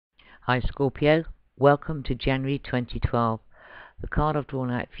Hi Scorpio, welcome to January 2012. The card I've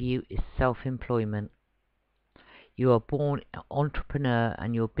drawn out for you is self-employment. You are born an entrepreneur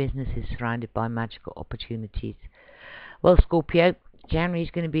and your business is surrounded by magical opportunities. Well Scorpio, January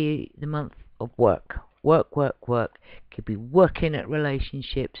is going to be the month of work. Work. It could be working at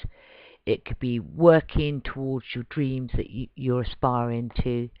relationships. It could be working towards your dreams that you're aspiring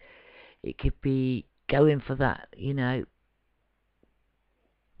to. It could be going for that,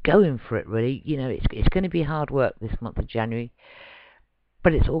 going for it really. It's going to be hard work this month of January,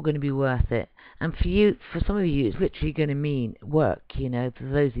 but it's all going to be worth it. And for some of you, it's literally going to mean work. For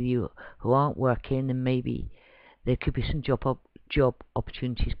those of you who aren't working, and maybe there could be some job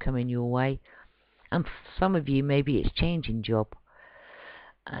opportunities coming your way. And for some of you, maybe it's changing job.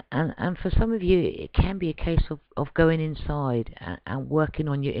 And for some of you, it can be a case of going inside and working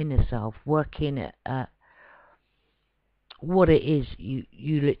on your inner self, working at what it is you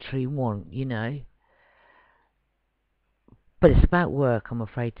literally want, But it's about work, I'm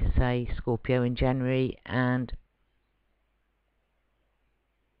afraid to say, Scorpio, in January. And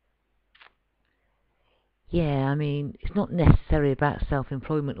yeah, it's not necessarily about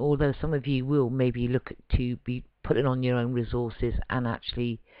self-employment, although some of you will maybe look to be putting on your own resources and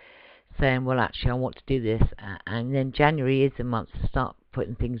actually saying, well, actually, I want to do this. And then January is the month to start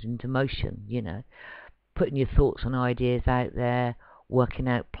putting things into motion, putting your thoughts and ideas out there, working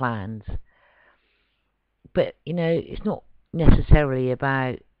out plans. But, it's not necessarily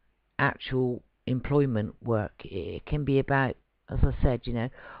about actual employment work. It can be about, as I said,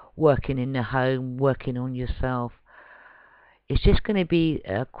 working in the home, working on yourself. It's just going to be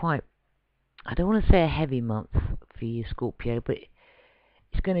quite, I don't want to say a heavy month for you, Scorpio, but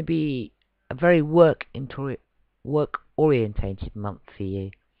it's going to be a very work-orientated month for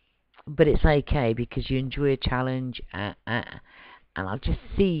you. But it's okay because you enjoy a challenge, and I just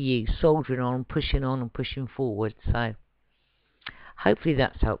see you soldiering on, and pushing forward. So hopefully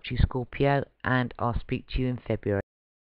that's helped you, Scorpio, and I'll speak to you in February.